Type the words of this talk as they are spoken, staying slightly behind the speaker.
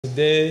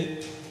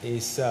Today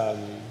is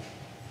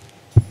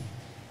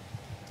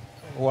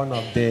one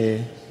of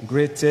the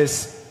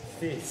greatest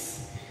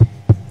feasts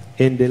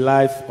in the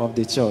life of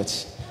the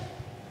church.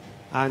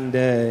 And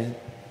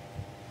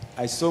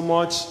I so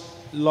much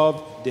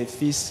love the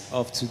feast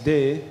of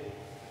today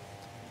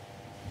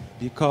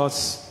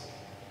because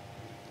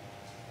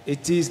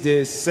it is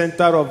the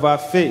center of our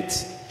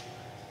faith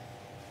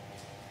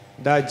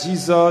that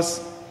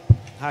Jesus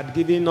had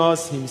given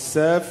us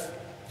himself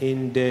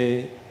in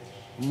the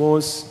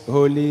most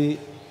holy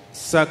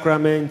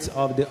sacrament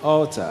of the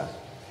altar.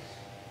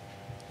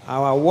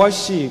 Our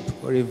worship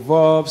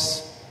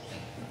revolves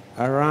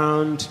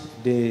around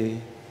the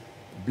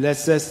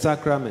blessed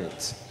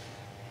sacrament.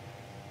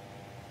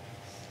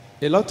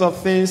 A lot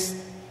of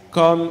things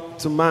come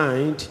to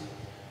mind,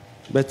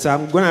 but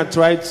I'm going to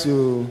try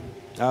to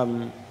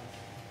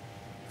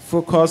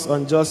focus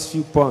on just a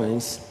few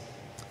points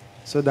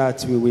so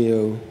that we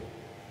will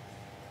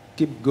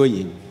keep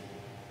going.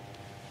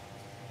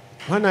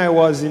 When I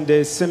was in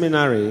the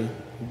seminary,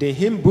 the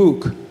hymn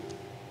book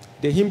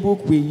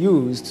we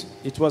used,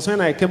 it was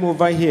when I came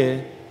over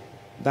here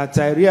that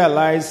I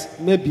realized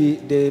maybe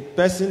the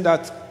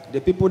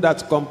people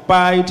that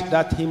compiled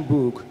that hymn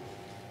book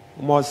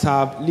must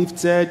have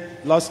lifted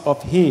lots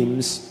of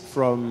hymns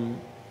from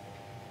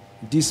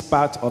this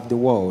part of the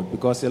world,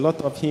 because a lot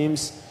of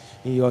hymns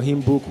in your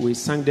hymn book, we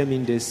sang them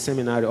in the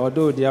seminary,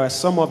 although there are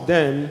some of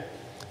them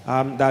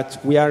that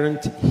we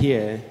aren't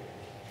here,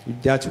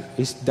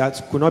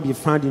 that could not be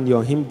found in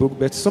your hymn book,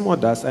 but some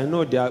others, I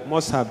know there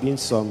must have been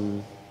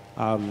some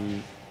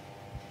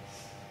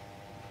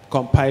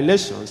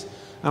compilations.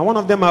 And one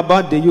of them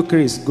about the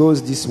Eucharist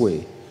goes this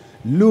way: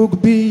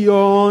 look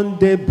beyond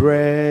the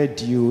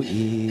bread you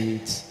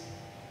eat,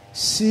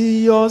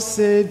 see your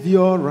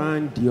Savior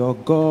and your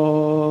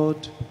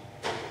God.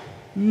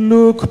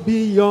 Look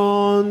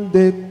beyond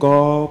the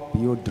cup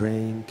you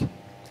drink,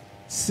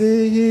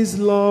 see his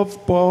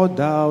love poured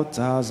out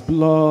as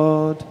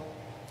blood.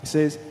 It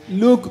says,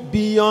 look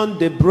beyond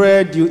the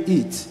bread you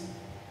eat,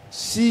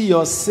 see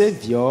your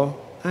Savior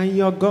and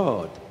your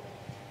God.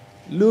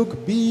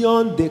 Look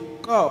beyond the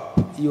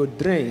cup you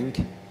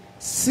drink,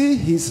 see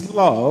his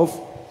love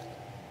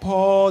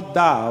poured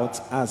out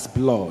as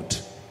blood.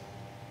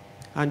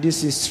 And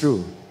this is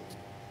true.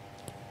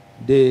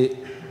 The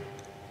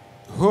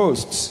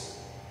host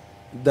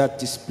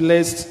that is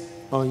placed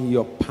on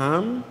your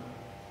palm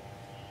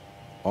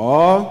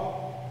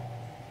or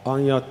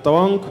on your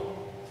tongue,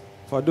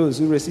 for those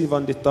who receive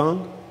on the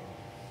tongue,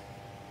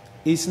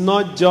 it's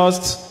not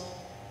just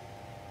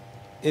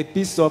a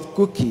piece of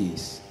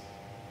cookies.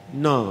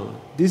 No,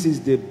 this is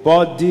the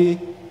body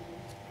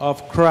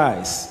of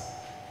Christ.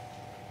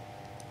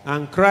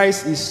 And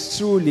Christ is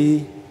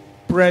truly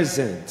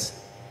present.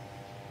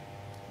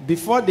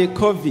 Before the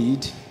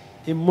COVID,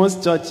 in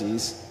most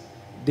churches,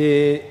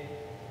 the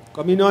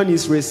communion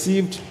is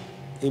received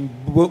in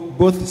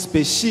both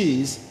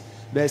species,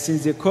 but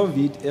since the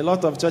COVID, a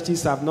lot of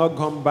churches have not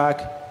gone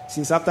back.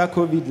 Since after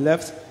COVID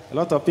left, a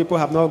lot of people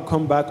have not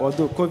come back,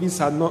 although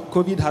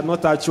COVID had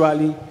not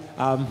actually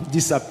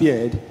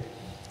disappeared.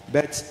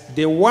 But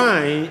the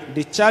wine,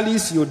 the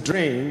chalice you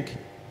drink,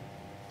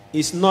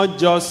 is not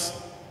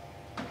just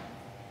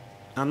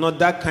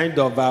another kind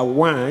of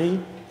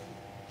wine,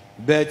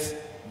 but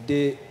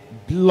the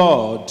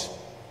blood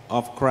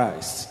of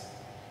Christ.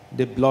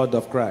 The blood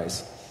of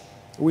Christ.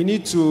 We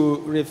need to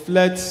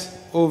reflect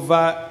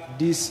over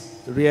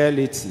this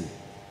reality,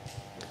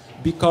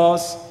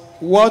 because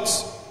what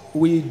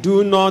we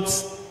do not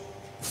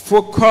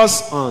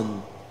focus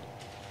on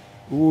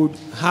would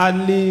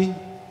hardly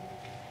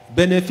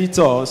benefit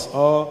us,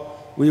 or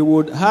we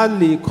would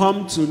hardly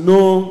come to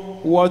know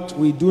what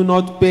we do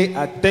not pay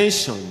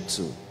attention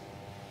to.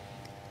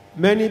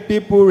 Many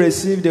people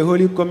receive the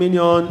Holy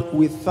Communion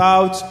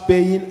without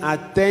paying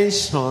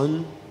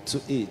attention to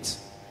it.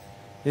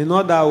 In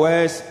other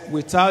words,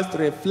 without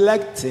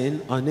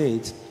reflecting on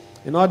it.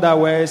 In other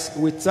words,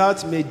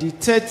 without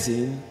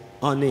meditating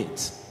on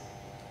it.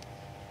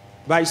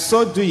 By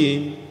so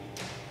doing,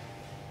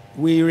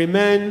 we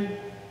remain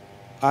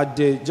at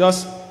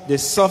just the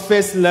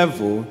surface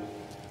level.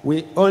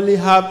 We only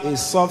have a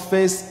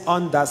surface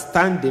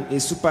understanding, a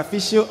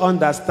superficial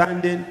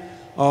understanding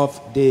of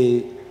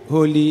the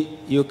Holy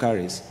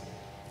Eucharist.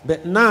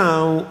 But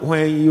now,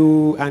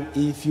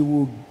 if you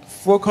will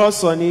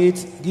focus on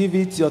it, give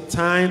it your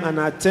time and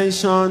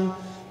attention,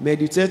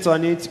 meditate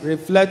on it,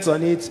 reflect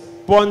on it,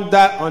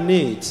 ponder on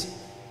it,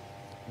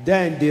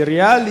 then the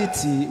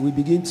reality will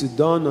begin to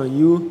dawn on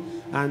you,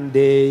 and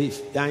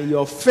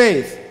your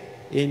faith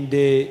in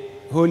the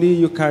Holy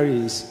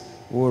Eucharist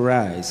will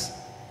rise.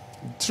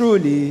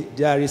 Truly,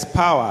 there is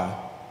power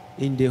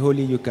in the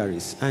Holy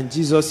Eucharist, and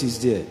Jesus is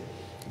there.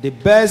 The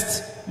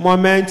best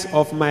moments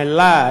of my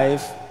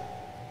life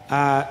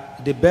are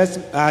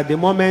the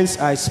moments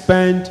I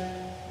spend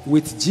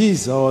with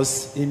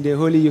Jesus in the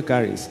Holy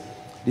Eucharist.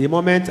 The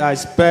moment I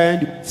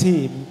spend with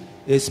him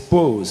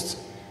exposed.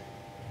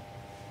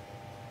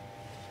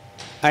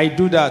 I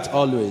do that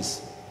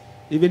always.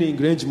 even in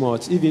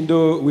Grangemont, even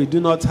though we do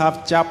not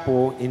have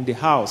chapel in the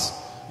house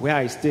where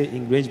I stay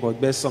in Grangemont,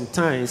 but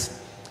sometimes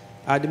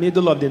at the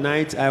middle of the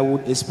night, I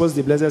would expose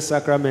the Blessed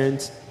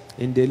Sacrament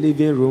in the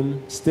living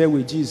room, stay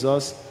with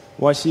Jesus,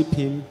 worship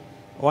him.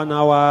 1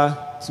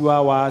 hour, 2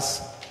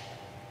 hours,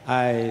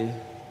 I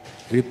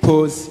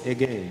repose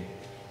again.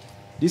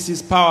 This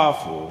is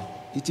powerful.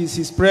 It is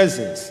his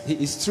presence. He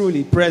is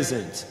truly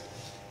present.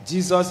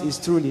 Jesus is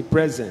truly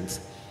present.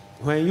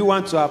 When you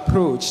want to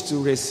approach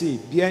to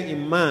receive, bear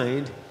in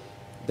mind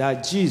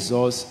that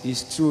Jesus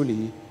is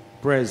truly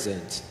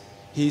present.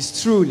 He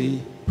is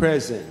truly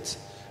present.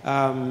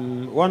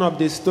 One of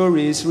the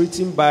stories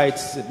written by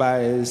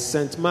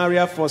Saint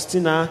Maria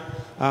Faustina,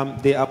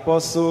 the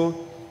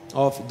apostle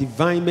of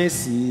divine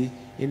mercy,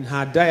 in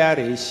her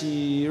diary,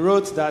 she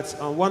wrote that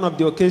on one of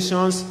the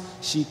occasions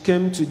she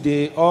came to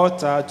the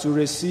altar to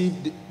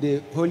receive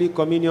the Holy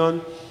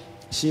Communion.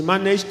 She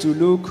managed to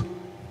look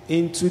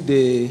into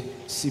the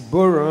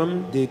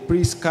ciborium the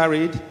priest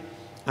carried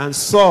and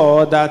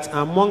saw that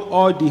among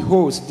all the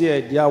hosts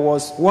there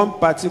was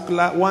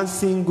one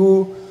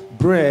single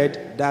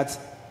bread that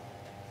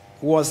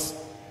was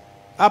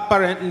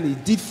apparently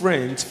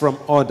different from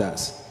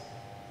others.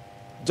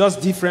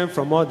 Just different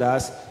from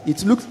others.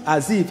 It looked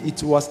as if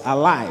it was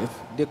alive.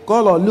 The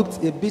color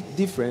looked a bit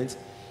different,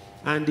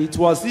 and it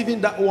was even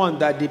that one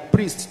that the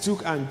priest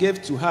took and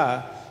gave to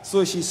her.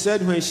 So she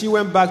said when she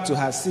went back to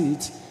her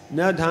seat,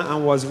 knelt down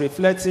and was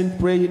reflecting,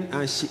 praying,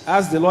 and she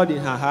asked the Lord in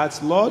her heart,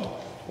 Lord,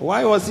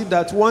 why was it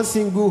that one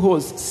single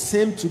host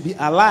seemed to be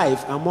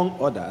alive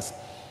among others?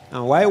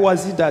 And why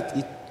was it that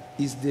it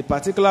is the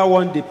particular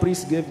one the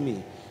priest gave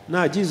me?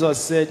 Now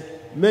Jesus said,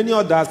 many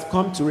others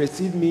come to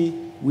receive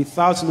me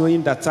without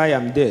knowing that I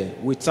am there,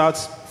 without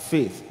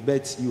faith.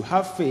 But you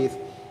have faith,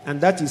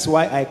 and that is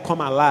why I come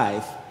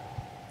alive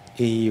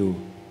in you.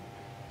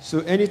 So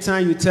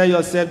anytime you tell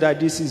yourself that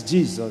this is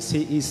Jesus,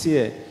 he is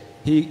here,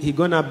 he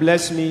gonna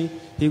bless me,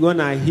 he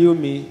gonna heal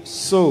me,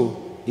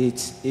 so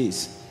it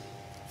is.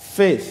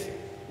 Faith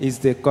is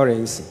the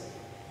currency.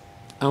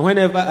 And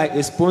whenever I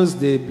expose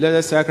the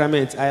Blessed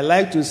Sacrament, I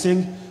like to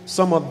sing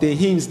some of the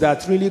hymns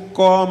that really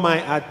call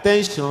my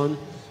attention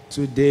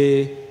to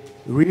the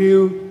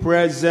real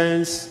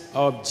presence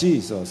of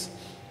Jesus.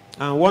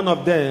 And one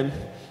of them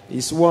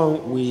is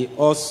one we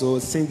also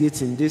sing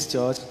it in this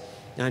church,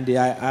 and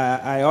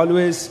I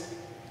always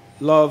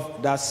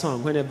love that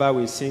song. Whenever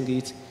we sing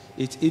it,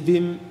 it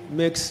even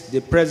makes the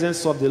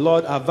presence of the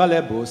Lord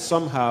available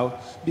somehow,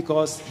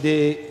 because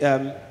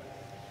the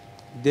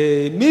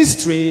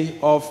mystery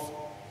of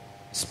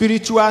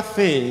spiritual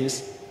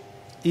things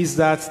is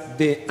that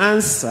they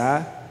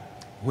answer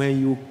when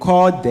you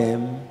call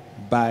them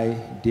by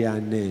their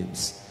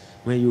names,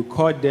 when you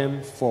call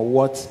them for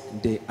what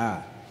they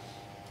are.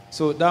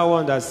 So that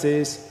one that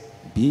says,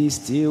 be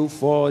still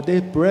for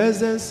the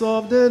presence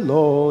of the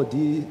Lord,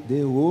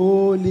 the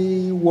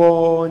Holy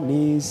One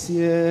is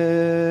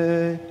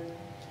here.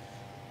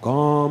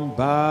 Come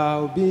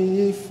bow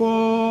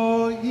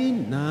before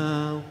him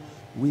now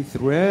with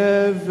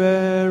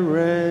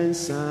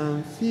reverence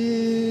and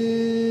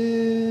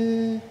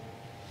fear.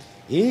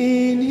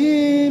 In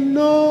him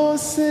no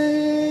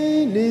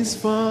sin is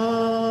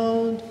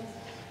found.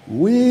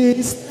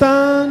 We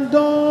stand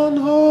on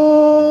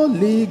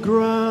holy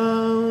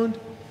ground.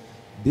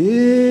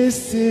 Be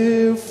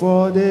still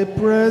for the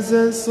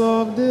presence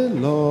of the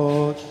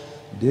Lord.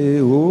 The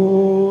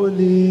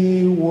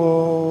Holy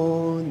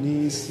One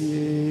is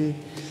here.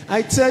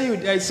 I tell you,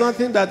 there is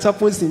something that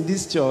happens in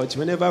this church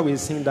whenever we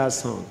sing that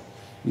song.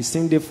 We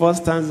sing the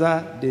first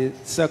stanza, the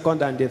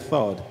second, and the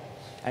third.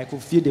 I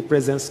could feel the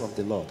presence of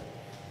the Lord.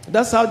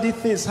 That's how these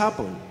things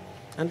happen.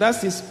 And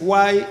that is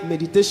why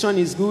meditation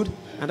is good,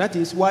 and that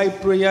is why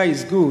prayer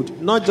is good.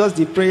 Not just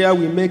the prayer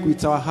we make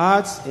with our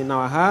hearts, in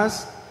our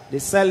hearts, the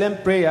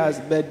silent prayers,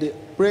 but the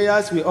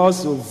prayers we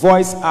also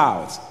voice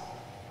out.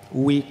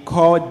 We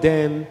call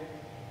them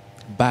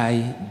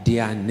by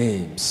their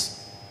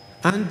names.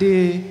 And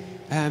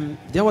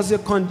there was a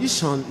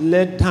condition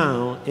laid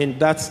down in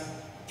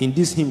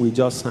this hymn we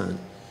just sang,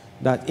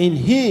 that in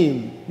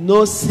him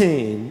no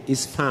sin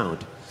is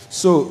found.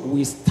 So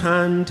we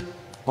stand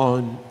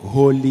on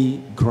holy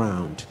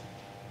ground.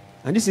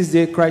 And this is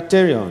the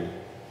criterion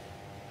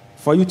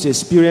for you to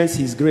experience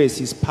his grace,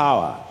 his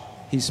power,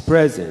 his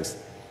presence.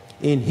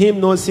 In him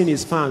no sin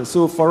is found.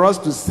 So for us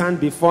to stand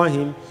before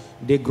him,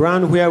 the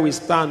ground where we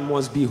stand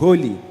must be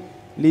holy,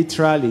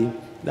 literally.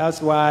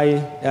 That's why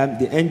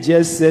the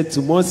angel said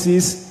to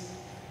Moses,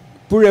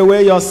 put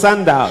away your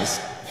sandals,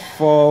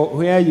 for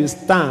where you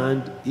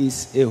stand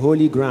is a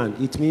holy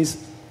ground. It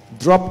means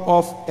drop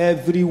off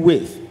every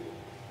weight.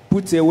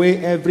 Put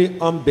away every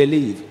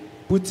unbelief.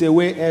 Put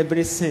away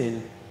every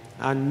sin.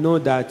 And know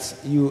that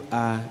you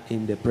are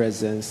in the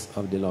presence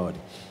of the Lord.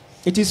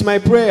 It is my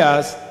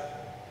prayers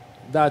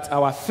that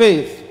our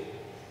faith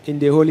in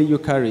the Holy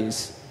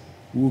Eucharist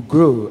will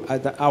grow,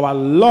 and that our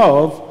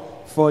love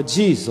for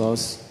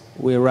Jesus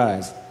will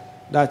rise.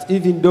 That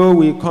even though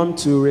we come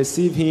to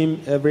receive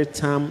him every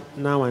time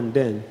now and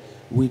then,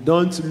 we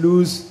don't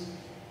lose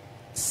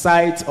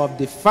sight of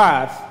the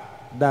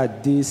fact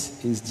that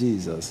this is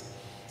Jesus.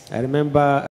 I remember